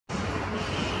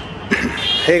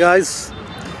Hey guys,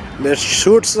 let's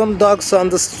shoot some dogs on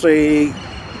the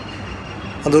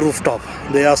rooftop.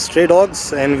 They are stray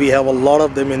dogs and we have a lot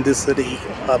of them in this city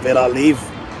where I live.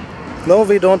 No,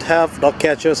 we don't have dog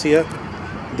catchers here.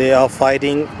 They are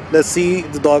fighting. Let's see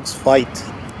the dogs fight.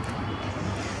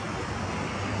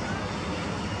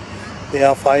 They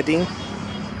are fighting.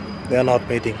 They are not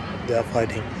mating. They are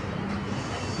fighting.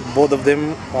 Both of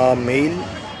them are male.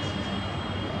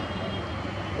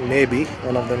 Maybe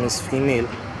one of them is female.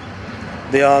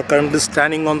 They are currently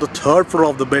standing on the third floor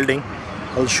of the building.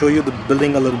 I'll show you the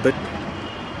building a little bit.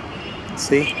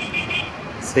 See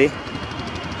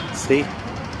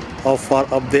how far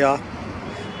up they are.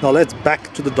 Now let's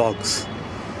back to the dogs.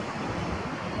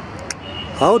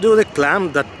 How do they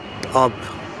climb that up?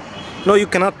 No, you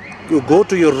cannot go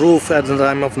to your roof at the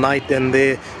time of night, and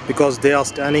because they are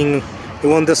standing.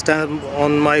 Even they stand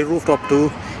on my rooftop too,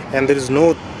 and there is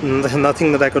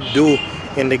nothing that I could do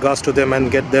in regards to them and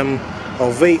get them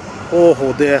away.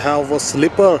 Oh, they have a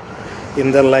slipper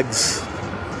in their legs.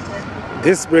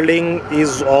 This building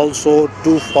is also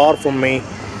too far from me,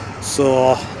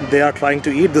 so they are trying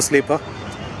to eat the slipper.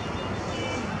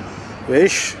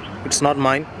 Wish it's not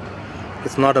mine.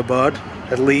 It's not a bird,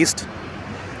 at least.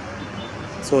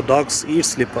 So dogs eat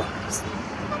slipper.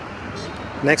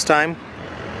 Next time,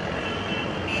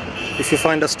 if you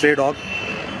find a stray dog,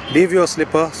 leave your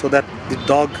slipper so that the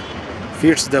dog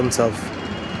feeds themselves.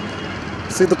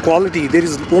 See the quality. There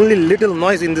is only little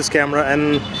noise in this camera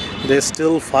and they're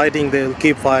still fighting. They'll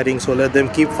keep fighting, so let them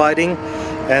keep fighting,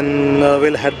 and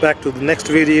we'll head back to the next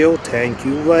video. Thank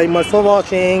you very much for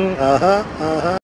watching.